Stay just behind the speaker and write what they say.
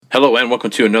Hello and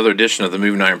welcome to another edition of the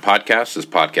Moving Iron Podcast. This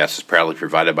podcast is proudly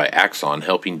provided by Axon,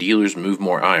 helping dealers move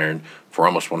more iron for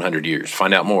almost 100 years.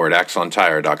 Find out more at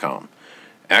axontire.com.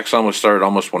 Axon was started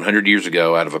almost 100 years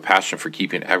ago out of a passion for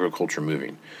keeping agriculture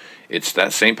moving. It's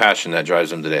that same passion that drives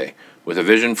them today. With a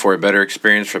vision for a better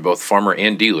experience for both farmer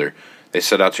and dealer, they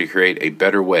set out to create a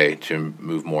better way to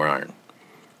move more iron.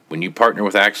 When you partner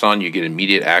with Axon, you get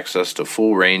immediate access to a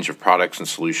full range of products and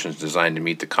solutions designed to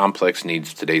meet the complex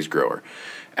needs of today's grower.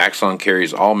 Axon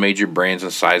carries all major brands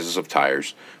and sizes of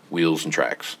tires, wheels, and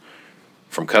tracks.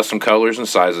 From custom colors and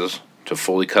sizes to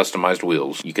fully customized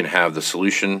wheels, you can have the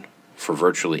solution for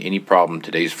virtually any problem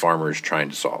today's farmer is trying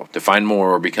to solve. To find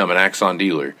more or become an Axon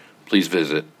dealer, please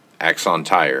visit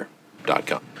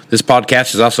axontire.com. This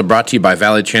podcast is also brought to you by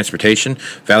Valley Transportation.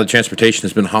 Valley Transportation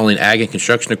has been hauling ag and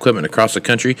construction equipment across the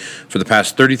country for the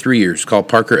past 33 years. Call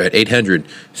Parker at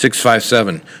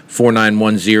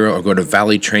 800-657-4910 or go to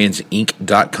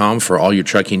valleytransinc.com for all your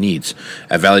trucking needs.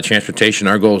 At Valley Transportation,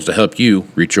 our goal is to help you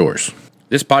reach yours.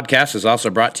 This podcast is also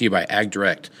brought to you by Ag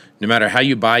Direct. No matter how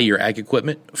you buy your ag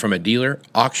equipment, from a dealer,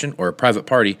 auction, or a private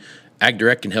party, Ag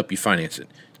Direct can help you finance it.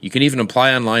 You can even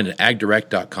apply online at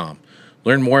agdirect.com.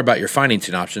 Learn more about your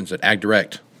financing options at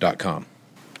agdirect.com.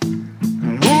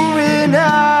 Moving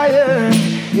higher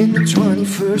in the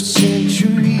 21st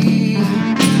century.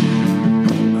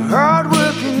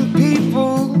 Hard-working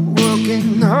people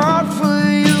working hard for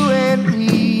you and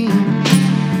me.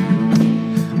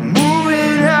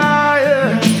 Moving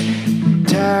higher,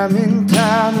 time and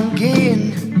time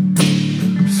again.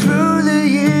 Through the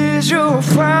years you'll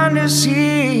find us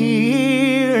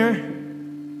here.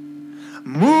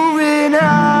 Moving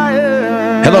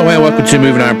Iron. Hello and welcome to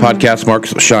Moving Iron Podcast.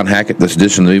 Marcus Shawn Hackett. This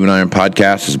edition of the Moving Iron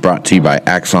Podcast is brought to you by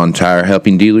Axon Tire,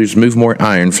 helping dealers move more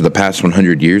iron for the past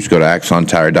 100 years. Go to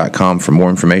axontire.com for more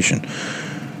information.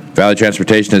 Valley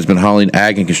Transportation has been hauling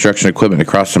ag and construction equipment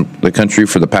across the country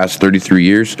for the past 33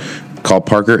 years. Call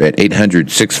Parker at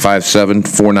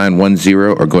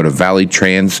 800-657-4910 or go to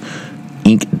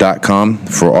valleytransinc.com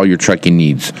for all your trucking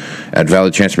needs. At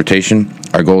Valley Transportation,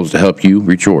 our goal is to help you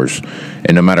reach yours.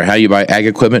 And no matter how you buy ag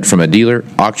equipment, from a dealer,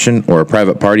 auction, or a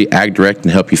private party, Ag Direct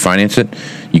can help you finance it.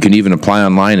 You can even apply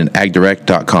online at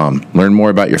agdirect.com. Learn more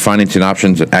about your financing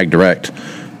options at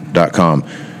agdirect.com.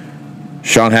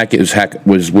 Shawn Hackett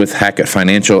was with Hackett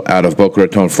Financial out of Boca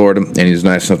Raton, Florida, and he's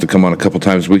nice enough to come on a couple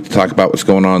times a week to talk about what's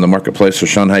going on in the marketplace. So,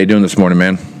 Shawn, how you doing this morning,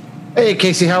 man? Hey,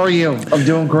 Casey, how are you? I'm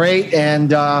doing great,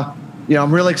 and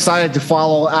I'm really excited to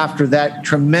follow after that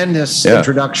tremendous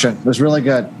introduction. It was really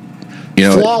good.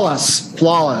 Flawless.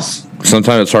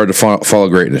 Sometimes it's hard to follow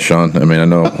greatness, Shawn. I mean, I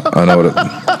know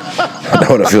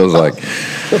what it feels like.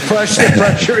 The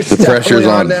pressure's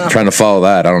on now. Trying to follow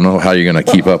that. I don't know how you're going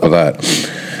to keep up with that.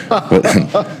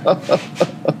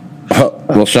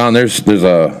 Well, Shawn, there's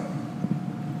a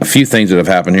few things that have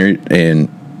happened here, and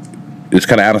it's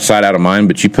kind of out of sight, out of mind.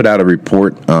 But you put out a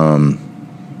report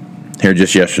here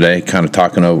just yesterday, kind of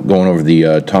going over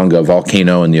the Tonga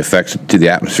volcano and the effects to the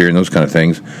atmosphere and those kind of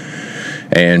things.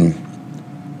 And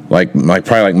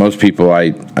probably like most people,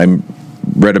 I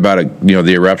read about it,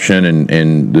 the eruption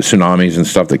and the tsunamis and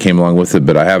stuff that came along with it,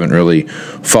 but I haven't really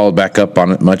followed back up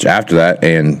on it much after that.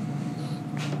 And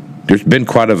there's been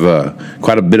quite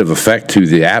a bit of effect to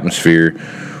the atmosphere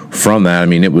from that. I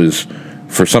mean, it was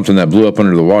for something that blew up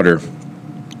under the water.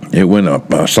 It went up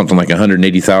something like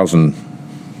 180,000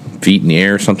 feet in the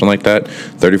air, something like that,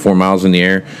 34 miles in the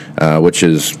air, which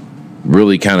is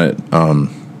really kind of, I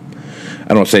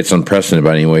don't want to say it's unprecedented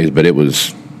by any ways, but it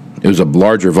was a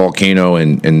larger volcano,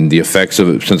 and the effects of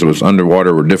it, since it was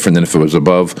underwater, were different than if it was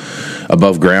above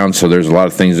ground. So there's a lot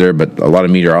of things there, but a lot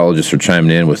of meteorologists are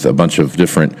chiming in with a bunch of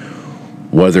different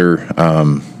weather,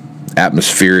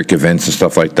 atmospheric events and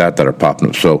stuff like that are popping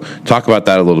up. So talk about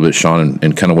that a little bit, Shawn,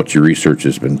 and kind of what your research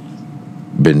has been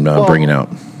bringing out.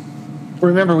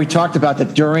 Remember, we talked about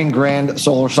that during grand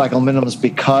solar cycle minimums,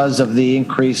 because of the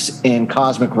increase in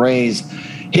cosmic rays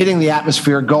hitting the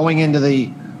atmosphere, going into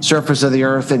the surface of the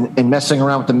earth and messing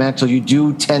around with the mantle, you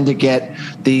do tend to get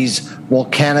these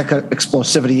volcanic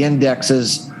explosivity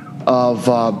indexes of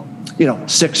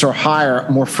 6 or higher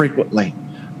more frequently.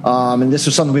 And this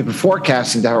was something we've been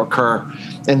forecasting to occur.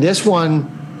 And this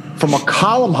one, from a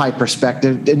column height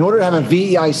perspective, in order to have a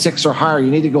VEI 6 or higher,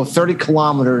 you need to go 30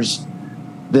 kilometers.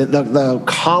 The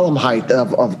column height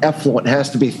of effluent has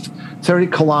to be 30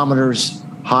 kilometers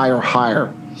high or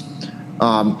higher.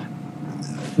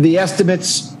 The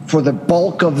estimates for the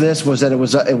bulk of this was that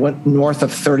it went north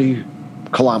of 30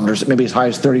 kilometers, maybe as high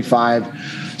as 35.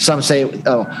 Some say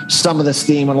some of the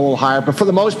steam went a little higher, but for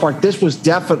the most part, this was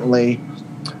definitely,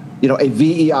 a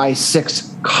VEI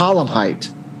 6 column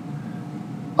height.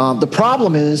 The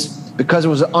problem is, because it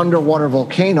was an underwater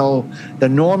volcano, the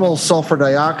normal sulfur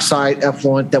dioxide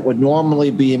effluent that would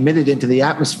normally be emitted into the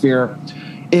atmosphere,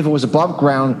 if it was above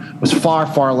ground, was far,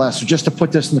 far less. So just to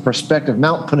put this into perspective,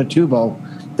 Mount Pinatubo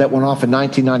that went off in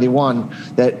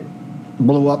 1991, that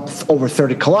blew up over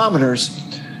 30 kilometers,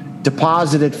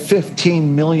 deposited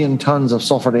 15 million tons of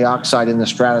sulfur dioxide in the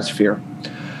stratosphere.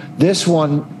 This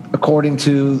one, according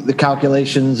to the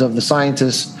calculations of the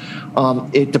scientists,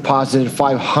 it deposited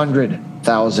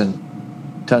 500,000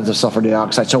 tons of sulfur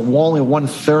dioxide, so only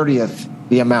 1/30th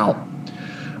the amount.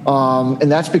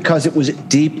 And that's because it was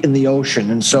deep in the ocean.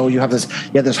 And so you have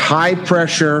this high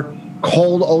pressure,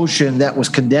 cold ocean that was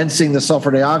condensing the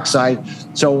sulfur dioxide.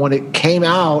 So when it came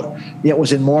out, it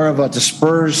was in more of a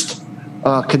dispersed,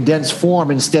 condensed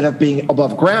form instead of being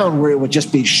above ground where it would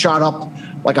just be shot up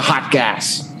like a hot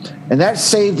gas. And that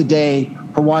saved the day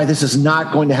for why this is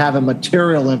not going to have a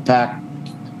material impact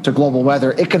to global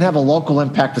weather. It can have a local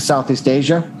impact to Southeast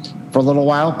Asia for a little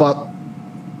while, but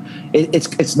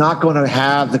it's not going to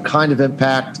have the kind of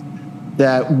impact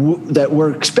that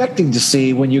we're expecting to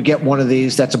see when you get one of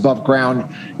these that's above ground.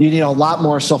 You need a lot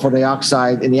more sulfur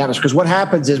dioxide in the atmosphere, because what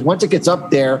happens is once it gets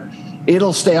up there,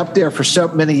 it'll stay up there for so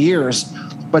many years.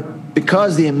 But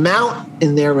because the amount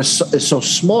in there is so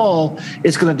small,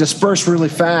 it's going to disperse really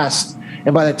fast.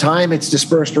 And by the time it's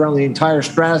dispersed around the entire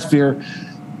stratosphere,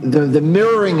 the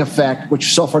mirroring effect,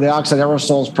 which sulfur dioxide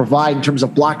aerosols provide in terms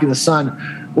of blocking the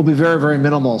sun, will be very, very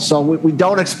minimal. So we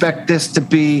don't expect this to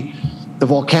be the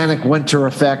volcanic winter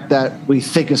effect that we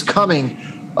think is coming.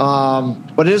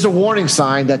 But it is a warning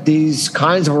sign that these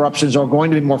kinds of eruptions are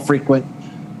going to be more frequent.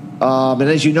 And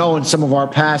as you know, in some of our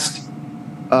past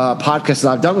podcasts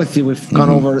that I've done with you, we've gone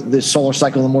over the solar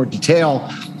cycle in more detail.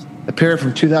 The period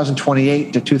from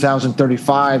 2028 to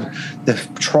 2035, the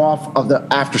trough of the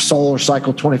after solar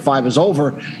cycle 25 is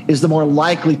over, is the more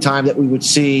likely time that we would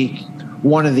see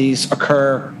one of these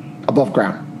occur above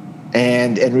ground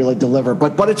and really deliver.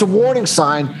 But it's a warning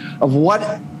sign of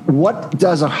what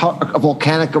does a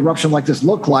volcanic eruption like this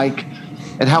look like,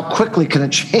 and how quickly can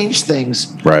it change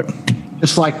things. Right.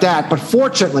 Just like that. But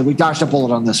fortunately, we dodged a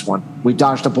bullet on this one. We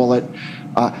dodged a bullet.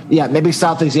 Maybe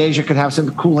Southeast Asia could have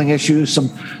some cooling issues,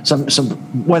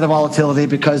 some weather volatility,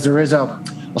 because there is a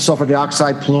sulfur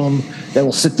dioxide plume that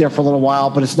will sit there for a little while,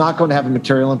 but it's not going to have a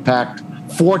material impact,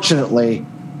 fortunately,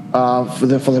 for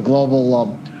the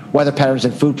global weather patterns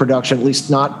and food production, at least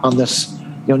not on this,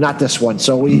 not this one.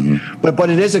 So but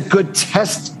it is a good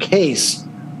test case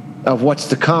of what's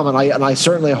to come, and I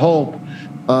certainly hope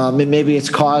maybe it's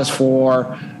cause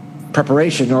for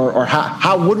preparation, or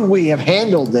how would we have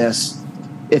handled this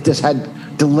if this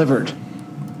had delivered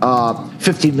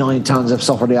 50 million tons of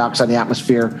sulfur dioxide in the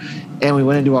atmosphere, and we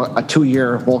went into a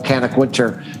 2-year volcanic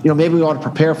winter. Maybe we ought to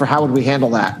prepare for how would we handle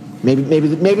that.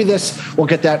 Maybe this will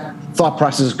get that thought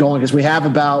process going, because we have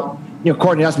about,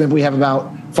 according to us, maybe we have about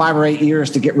 5 or 8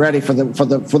 years to get ready for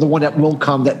the one that will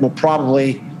come, that will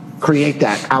probably create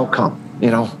that outcome.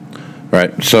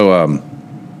 Right. So,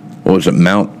 what was it,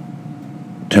 Mount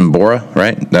Tambora,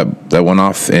 right? That went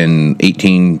off in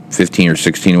 1815 or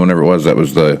 16, whenever it was. That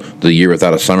was the year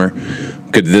without a summer.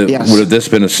 Yes. Would have this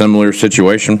been a similar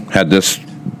situation had this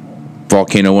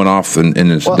volcano went off and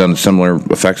it's done similar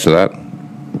effects to that?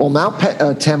 Well, Mount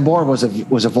Tambora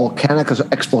was a volcanic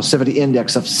explosivity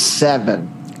index of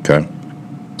 7. Okay.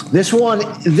 This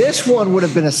one would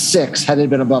have been a 6 had it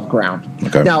been above ground.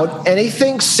 Okay. Now,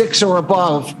 anything 6 or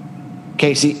above,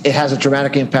 Casey, it has a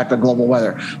dramatic impact on global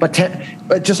weather. But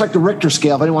just like the Richter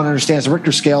scale, if anyone understands the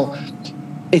Richter scale,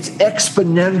 it's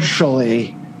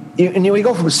exponentially, and we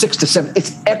go from a 6 to 7,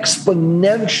 it's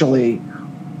exponentially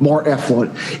more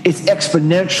effluent. It's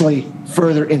exponentially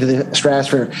further into the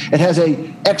stratosphere. It has a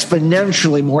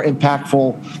exponentially more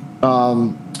impactful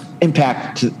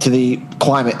impact to the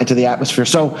climate and to the atmosphere.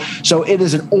 So it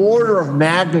is an order of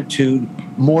magnitude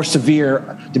more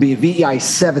severe to be a VEI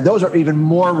 7. Those are even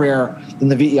more rare than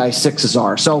the VEI 6s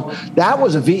are. So that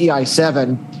was a VEI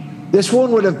 7. This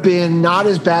one would have been not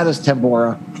as bad as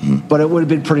Tambora, but it would have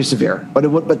been pretty severe.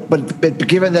 But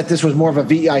given that this was more of a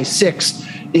VEI 6,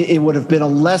 it would have been a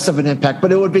less of an impact.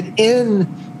 But it would have been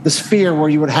in the sphere where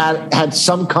you would have had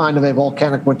some kind of a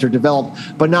volcanic winter develop,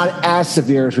 but not as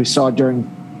severe as we saw during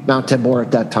Mount Tambora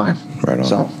at that time. Right on.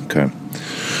 So, okay.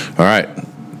 All right.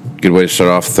 Good way to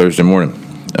start off Thursday morning.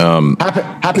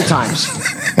 Happy times.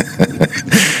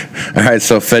 All right.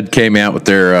 So Fed came out with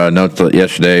their notes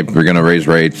yesterday. We're going to raise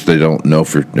rates. They don't know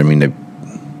I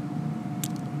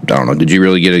don't know. Did you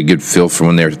really get a good feel for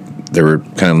when they were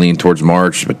kind of leaning towards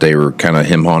March, but they were kind of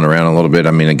him-hawing around a little bit?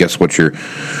 I mean, I guess what's your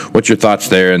thoughts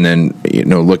there? And then,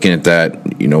 looking at that,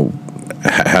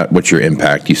 what's your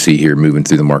impact you see here moving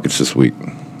through the markets this week?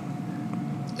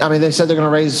 I mean, they said they're going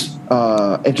to raise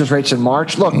interest rates in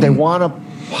March. Look, they want to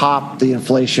pop the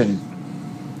inflation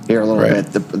here a little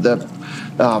bit.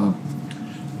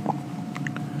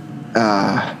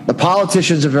 The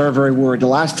politicians are very, very worried. The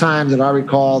last time that I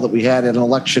recall that we had an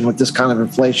election with this kind of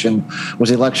inflation was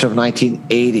the election of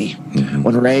 1980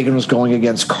 when Reagan was going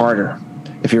against Carter,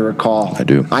 if you recall. I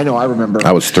do. I know, I remember.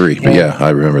 I was 3, but yeah, I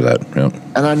remember that. Yeah.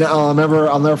 And I'll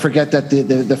never forget that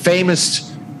the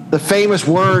famous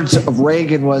words of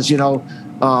Reagan was,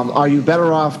 are you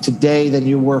better off today than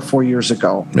you were 4 years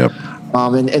ago? Yep.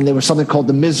 And there was something called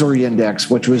the misery index,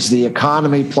 which was the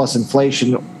economy plus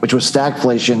inflation, which was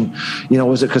stagflation.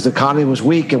 Was it because the economy was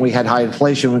weak and we had high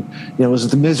inflation? It was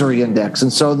the misery index.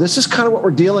 And so this is kind of what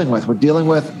we're dealing with. We're dealing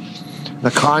with an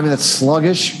economy that's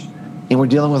sluggish, and we're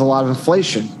dealing with a lot of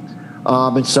inflation.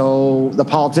 And so the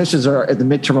politicians are at the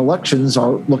midterm elections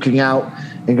are looking out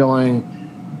and going,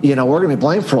 we're going to be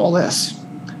blamed for all this.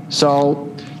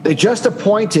 So they just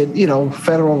appointed,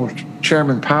 Federal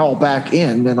Chairman Powell back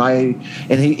in, the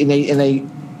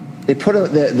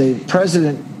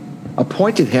president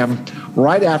appointed him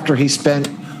right after he spent,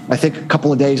 I think, a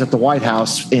couple of days at the White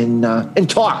House in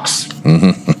talks.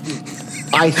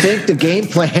 Mm-hmm. I think the game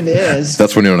plan is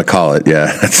that's what you want to call it,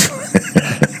 yeah.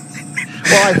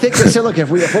 Well, I think they said, look, if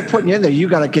we're putting you in there, you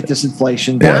got to get this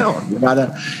inflation down.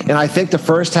 Yeah. And I think the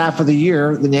first half of the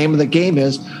year, the name of the game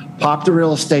is pop the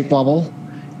real estate bubble.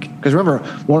 Because remember,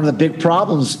 one of the big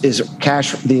problems is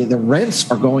the rents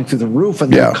are going through the roof,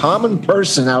 and the common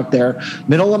person out there,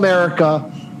 middle America,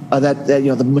 that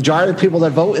the majority of people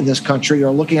that vote in this country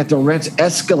are looking at their rents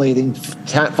escalating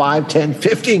 5, 10,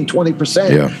 15,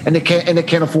 20%, and they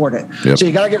can't afford it. Yep. So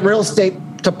you got to get real estate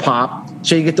to pop,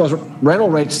 so you get those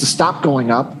rental rates to stop going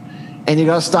up, and you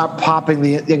got to stop popping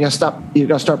you got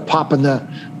to start popping the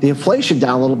inflation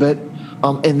down a little bit,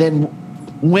 and then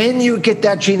when you get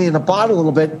that genie in the bottle a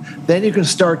little bit, then you can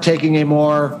start taking a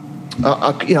more,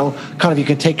 you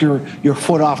can take your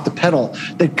foot off the pedal.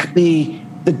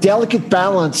 The delicate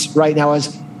balance right now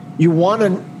is you want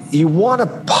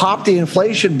to pop the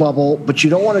inflation bubble, but you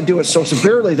don't want to do it so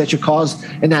severely that you cause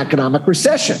an economic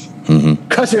recession.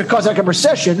 Because if it causes economic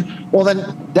recession, well,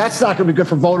 then that's not going to be good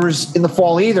for voters in the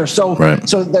fall either. So,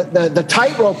 so the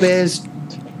tightrope is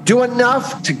do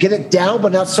enough to get it down,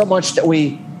 but not so much that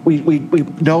we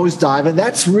nosedive, and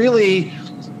that's really.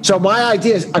 So my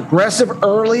idea is aggressive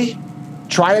early,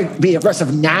 try to be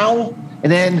aggressive now,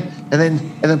 and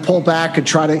then pull back and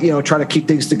try to keep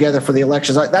things together for the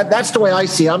elections. That's the way I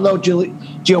see it. I'm no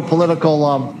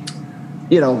geopolitical,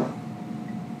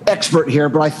 expert here,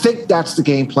 but I think that's the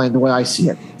game plan the way I see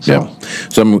it. So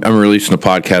I'm releasing a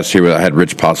podcast here. I had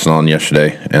Rich Posson on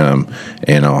yesterday, and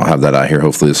I'll have that out here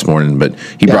hopefully this morning. But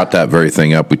he brought that very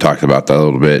thing up. We talked about that a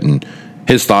little bit, and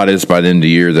his thought is by the end of the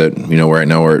year that right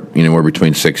now we're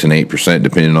between 6 and 8%,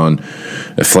 depending on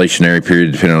inflationary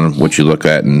period, depending on what you look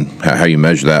at and how you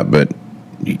measure that. But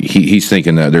he's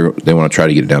thinking that they want to try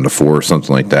to get it down to 4 or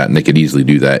something like that, and they could easily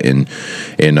do that in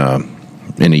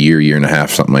a year and a half,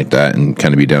 something like that, and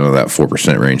kind of be down to that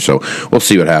 4% range. So we'll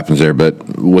see what happens there.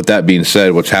 But with that being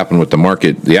said, what's happened with the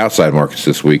market, the outside markets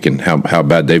this week, and how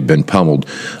bad they've been pummeled,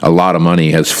 a lot of money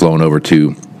has flown over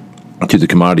to the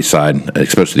commodity side,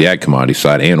 especially the ag commodity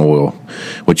side, and oil.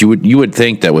 Which you would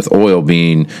think that with oil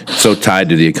being so tied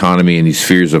to the economy and these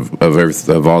fears of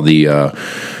all the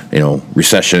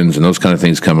recessions and those kind of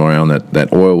things come around,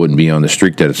 that oil wouldn't be on the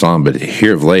streak that it's on. But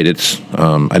here of late, it's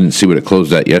I didn't see what it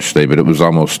closed at yesterday, but it was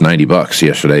almost $90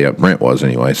 yesterday. Brent was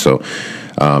anyway. So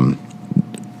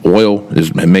oil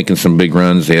is making some big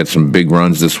runs. They had some big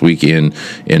runs this week in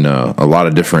a lot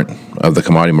of different of the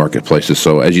commodity marketplaces.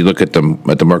 So as you look at the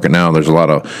market now, there's a lot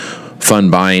of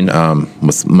fun buying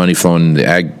with money flowing in the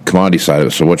ag commodity side of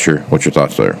it. So what's your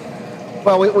thoughts there?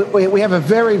 Well, we have a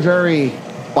very, very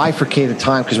bifurcated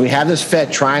time because we have this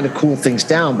Fed trying to cool things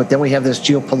down, but then we have this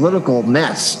geopolitical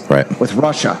mess with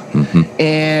Russia. Mm-hmm.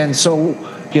 And so,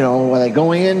 are they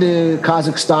going into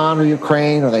Kazakhstan or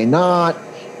Ukraine? Are they not?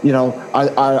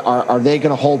 Are they going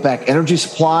to hold back energy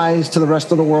supplies to the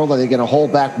rest of the world? Are they going to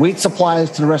hold back wheat supplies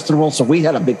to the rest of the world? So we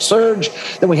had a big surge,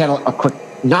 then we had a quick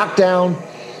knockdown.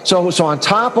 So on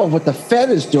top of what the Fed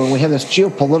is doing, we have this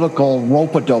geopolitical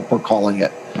rope-a-dope, we're calling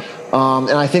it. And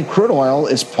I think crude oil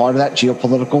is part of that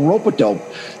geopolitical rope-a-dope.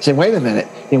 Saying, wait a minute,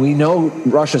 we know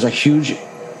Russia's a huge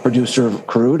producer of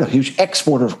crude, a huge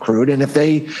exporter of crude, and if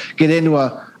they get into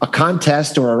a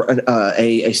contest or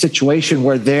a situation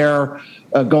where they're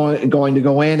going to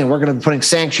go in and we're going to be putting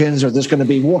sanctions or there's going to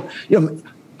be war,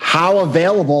 how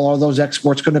available are those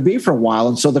exports going to be for a while?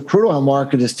 And so the crude oil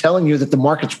market is telling you that the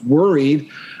market's worried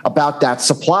about that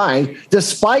supply,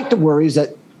 despite the worries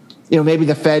that, maybe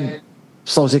the Fed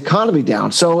slows the economy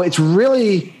down. So it's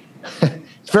really,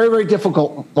 it's very, very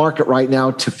difficult market right now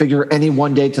to figure any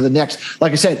one day to the next.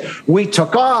 Like I said, we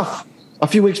took off a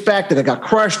few weeks back, then it got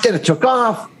crushed, then it took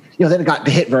off, then it got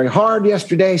hit very hard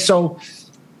yesterday. So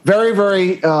very,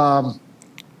 very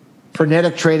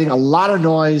frenetic trading, a lot of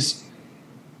noise,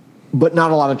 but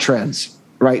not a lot of trends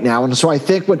right now. And so I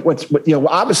think what's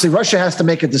obviously Russia has to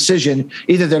make a decision.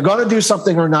 Either they're going to do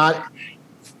something or not.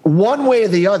 One way or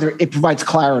the other, it provides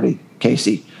clarity,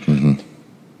 Casey. Mm-hmm.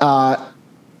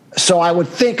 So I would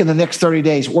think in the next 30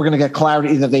 days, we're going to get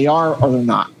clarity. Either they are or they're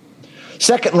not.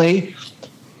 Secondly,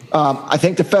 I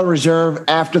think the Federal Reserve,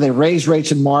 after they raise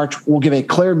rates in March, will give a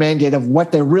clear mandate of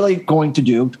what they're really going to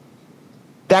do.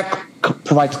 That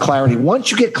provides clarity. Once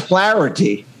you get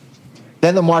clarity,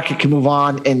 then the market can move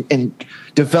on and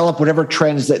develop whatever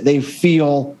trends that they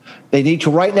feel they need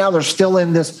to. Right now, they're still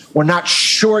in this. We're not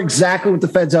sure exactly what the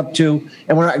Fed's up to,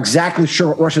 and we're not exactly sure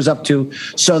what Russia's up to.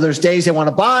 So there's days they want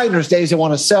to buy, and there's days they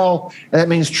want to sell, and that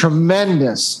means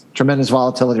tremendous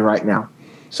volatility right now.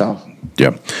 So,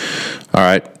 yeah. All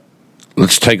right.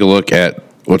 Let's take a look at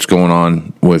what's going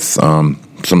on with some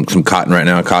cotton right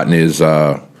now. Cotton is,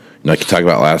 like you talked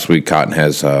about last week, cotton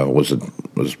has was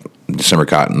December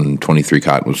cotton, 23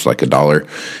 cotton was like $1.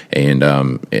 And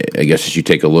I guess as you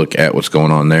take a look at what's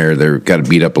going on there, they've got to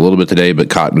beat up a little bit today, but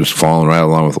cotton was falling right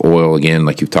along with oil again,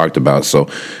 like you've talked about. So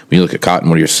when you look at cotton,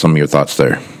 what are some of your thoughts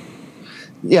there?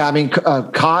 Yeah, I mean,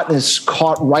 cotton is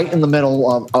caught right in the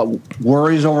middle of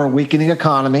worries over a weakening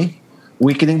economy,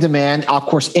 weakening demand, of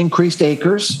course, increased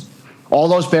acres, all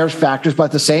those bearish factors. But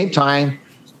at the same time,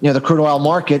 the crude oil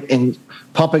market and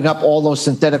pumping up all those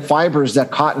synthetic fibers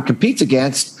that cotton competes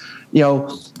against,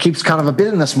 keeps kind of a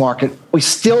bit in this market. We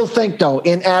still think, though,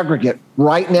 in aggregate,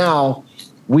 right now,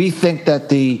 we think that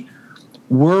the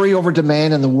worry over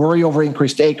demand and the worry over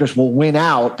increased acres will win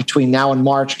out between now and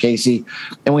March, Casey.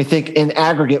 And we think in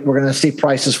aggregate, we're going to see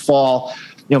prices fall,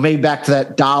 maybe back to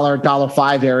that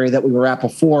 $1.05 area that we were at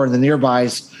before in the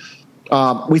nearbys.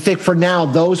 We think for now,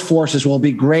 those forces will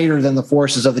be greater than the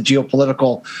forces of the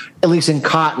geopolitical, at least in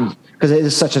cotton, because it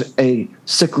is such a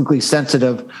cyclically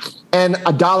sensitive. And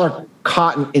 $1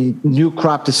 cotton in new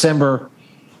crop December,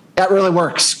 that really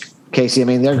works, Casey. I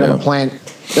mean, they're going to plant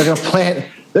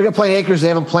acres they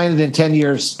haven't planted in 10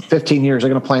 years, 15 years. They're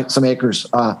going to plant some acres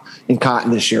in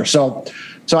cotton this year. So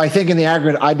I think in the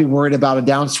aggregate, I'd be worried about a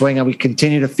downswing. And we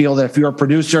continue to feel that if you're a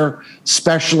producer,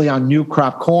 especially on new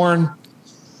crop corn,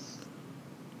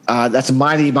 that's a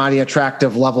mighty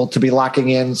attractive level to be locking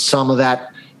in some of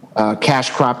that cash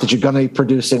crop that you're going to be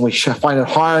producing. We find it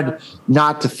hard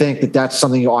not to think that that's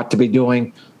something you ought to be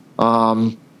doing.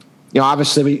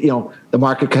 Obviously, the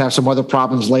market could have some other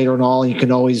problems later and all. And you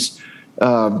can always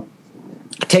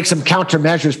take some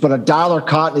countermeasures, but $1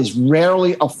 cotton is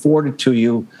rarely afforded to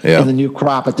you in the new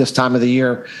crop at this time of the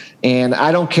year. And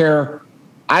I don't care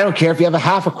if you have a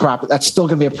half a crop, that's still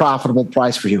going to be a profitable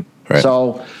price for you. Right.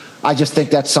 So I just think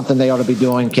that's something they ought to be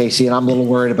doing, Casey. And I'm a little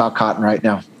worried about cotton right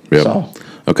now. Yep. So.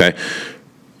 Okay.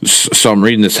 So I'm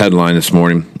reading this headline this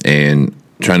morning and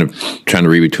trying to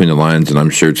read between the lines, and I'm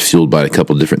sure it's fueled by a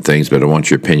couple of different things, but I want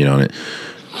your opinion on it.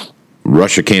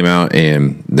 Russia came out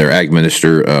and their ag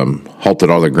minister halted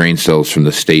all their grain sales from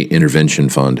the state intervention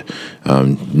fund.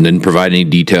 Didn't provide any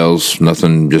details,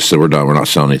 nothing. Just said we're done. We're not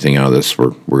selling anything out of this.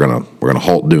 We're gonna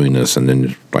halt doing this, and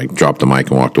then dropped the mic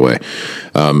and walked away.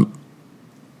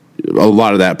 A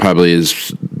lot of that probably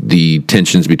is the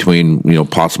tensions between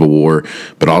possible war,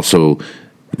 but also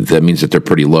that means that they're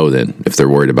pretty low then if they're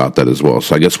worried about that as well.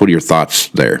 So I guess what are your thoughts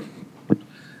there?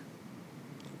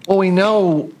 Well, we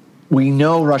know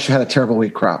Russia had a terrible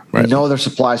wheat crop. Right. We know their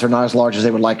supplies are not as large as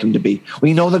they would like them to be.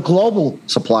 We know the global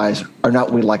supplies are not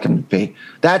what we'd like them to be.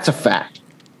 That's a fact.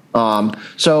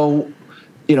 So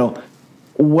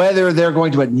whether they're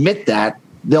going to admit that,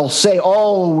 they'll say,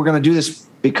 "Oh, we're going to do this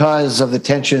because of the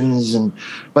tensions,"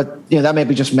 but that may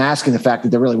be just masking the fact that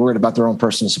they're really worried about their own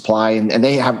personal supply, and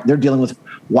they're dealing with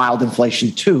wild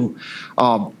inflation too.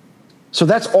 So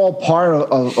that's all part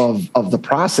of the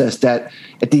process. That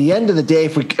at the end of the day,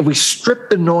 if we strip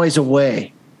the noise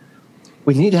away,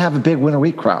 we need to have a big winter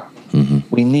wheat crop. Mm-hmm.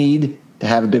 We need to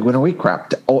have a big winter wheat crop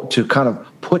to kind of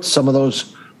put some of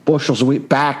those bushels of wheat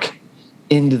back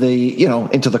into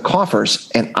the coffers.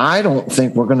 And I don't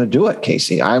think we're going to do it,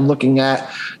 Casey. I'm looking at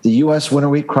the U.S. winter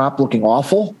wheat crop looking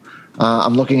awful.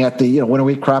 I'm looking at the winter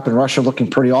wheat crop in Russia looking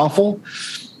pretty awful.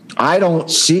 I don't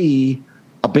see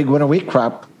a big winter wheat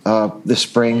crop this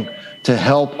spring to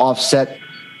help offset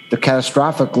the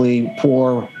catastrophically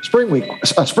poor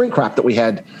spring crop that we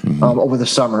had over the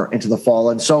summer into the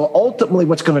fall. And so ultimately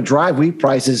what's going to drive wheat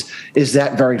prices is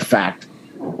that very fact.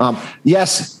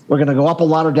 Yes, we're going to go up a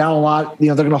lot or down a lot.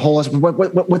 They're going to hold us. But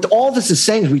what all this is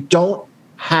saying is we don't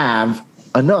have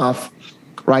enough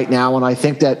right now. And I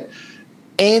think that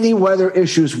any weather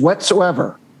issues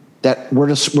whatsoever that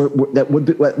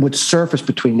would surface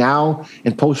between now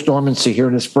and post-dormancy here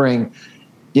in the spring,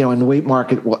 and the wheat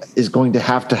market is going to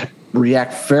have to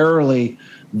react fairly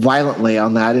violently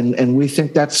on that. And we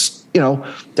think that's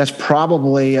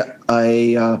probably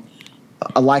a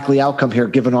likely outcome here,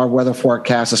 given our weather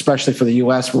forecast, especially for the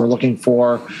U.S. We're looking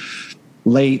for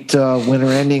late winter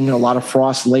ending, a lot of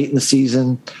frost late in the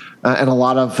season, and a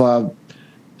lot of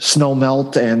snow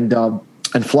melt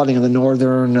and flooding in the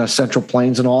northern central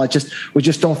plains and all. We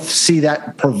just don't see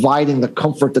that providing the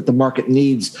comfort that the market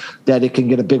needs, that it can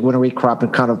get a big winter wheat crop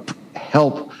and kind of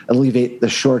help alleviate the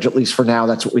shortage, at least for now.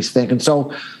 That's what we think. And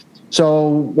so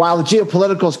while the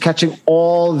geopolitical is catching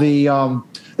all the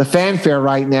fanfare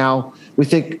right now, we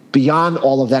think beyond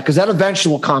all of that, because that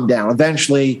eventually will calm down.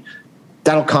 Eventually,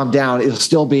 that'll calm down. It'll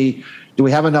still be, do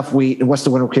we have enough wheat, and what's the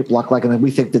winter wheat look like? And then we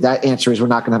think that answer is we're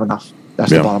not going to have enough.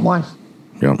 That's the bottom line.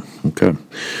 Yeah. Okay.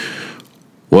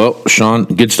 Well, Shawn,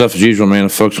 good stuff as usual, man.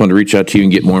 If folks want to reach out to you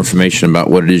and get more information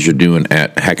about what it is you're doing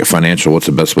at Hackett Financial, what's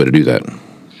the best way to do that?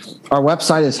 Our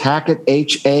website is Hackett,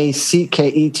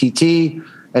 Hackett,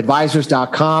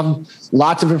 advisors.com.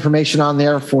 Lots of information on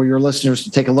there for your listeners to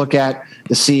take a look at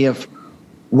to see if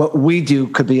what we do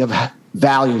could be of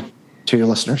value to your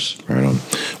listeners. Right on.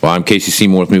 Well, I'm Casey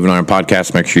Seymour with Moving Iron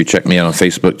Podcast. Make sure you check me out on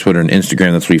Facebook, Twitter, and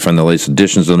Instagram. That's where you find the latest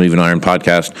editions of the Moving Iron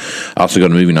Podcast. Also go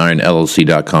to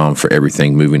movingironllc.com for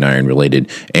everything Moving Iron related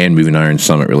and Moving Iron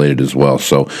Summit related as well.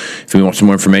 So if you want some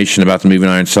more information about the Moving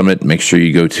Iron Summit, make sure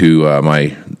you go to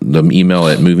the email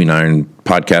at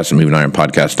movingironpodcast at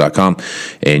movingironpodcast.com,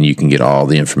 and you can get all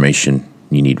the information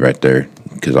you need right there,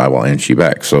 because I will answer you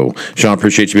back. So, Shawn,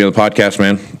 appreciate you being on the podcast,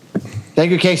 man.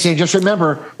 Thank you, Casey. And just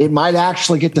remember, it might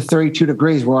actually get to 32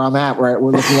 degrees where I'm at. We're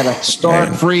looking at a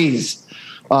stark freeze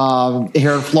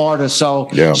here in Florida. So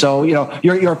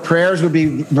your prayers would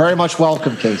be very much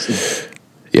welcome, Casey.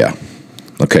 Yeah.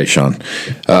 Okay, Shawn.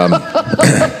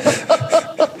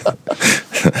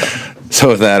 So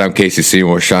with that, I'm Casey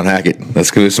Seymour, Shawn Hackett. Let's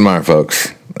go do some iron,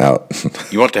 folks. Out.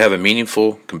 You want to have a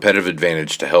meaningful competitive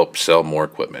advantage to help sell more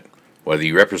equipment. Whether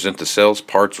you represent the sales,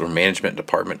 parts, or management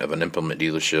department of an implement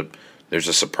dealership, there's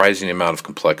a surprising amount of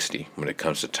complexity when it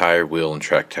comes to tire, wheel, and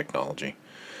track technology.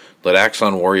 Let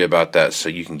Axon worry about that so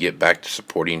you can get back to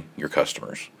supporting your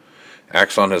customers.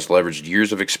 Axon has leveraged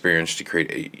years of experience to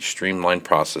create a streamlined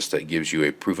process that gives you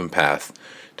a proven path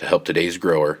to help today's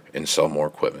grower and sell more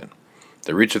equipment.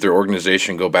 The roots of their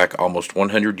organization go back almost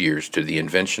 100 years to the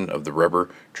invention of the rubber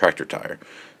tractor tire.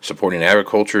 Supporting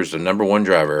agriculture is the number one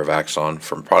driver of Axon,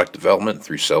 from product development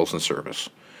through sales and service.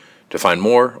 To find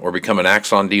more or become an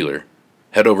Axon dealer,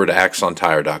 head over to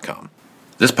axontire.com.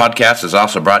 This podcast is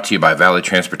also brought to you by Valley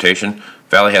Transportation.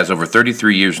 Valley has over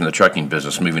 33 years in the trucking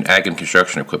business, moving ag and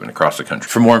construction equipment across the country.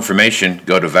 For more information,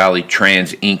 go to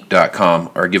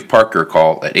valleytransinc.com or give Parker a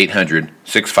call at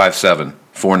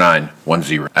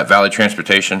 800-657-4910. At Valley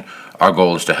Transportation, our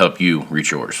goal is to help you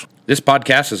reach yours. This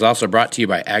podcast is also brought to you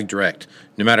by Ag Direct.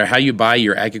 No matter how you buy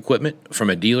your ag equipment, from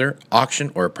a dealer,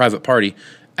 auction, or a private party,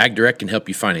 Ag Direct can help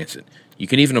you finance it. You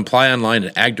can even apply online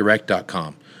at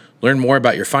agdirect.com. Learn more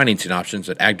about your financing options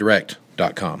at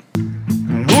agdirect.com.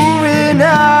 Moving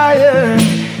higher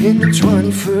in the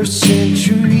 21st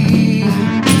century.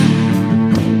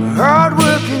 Hard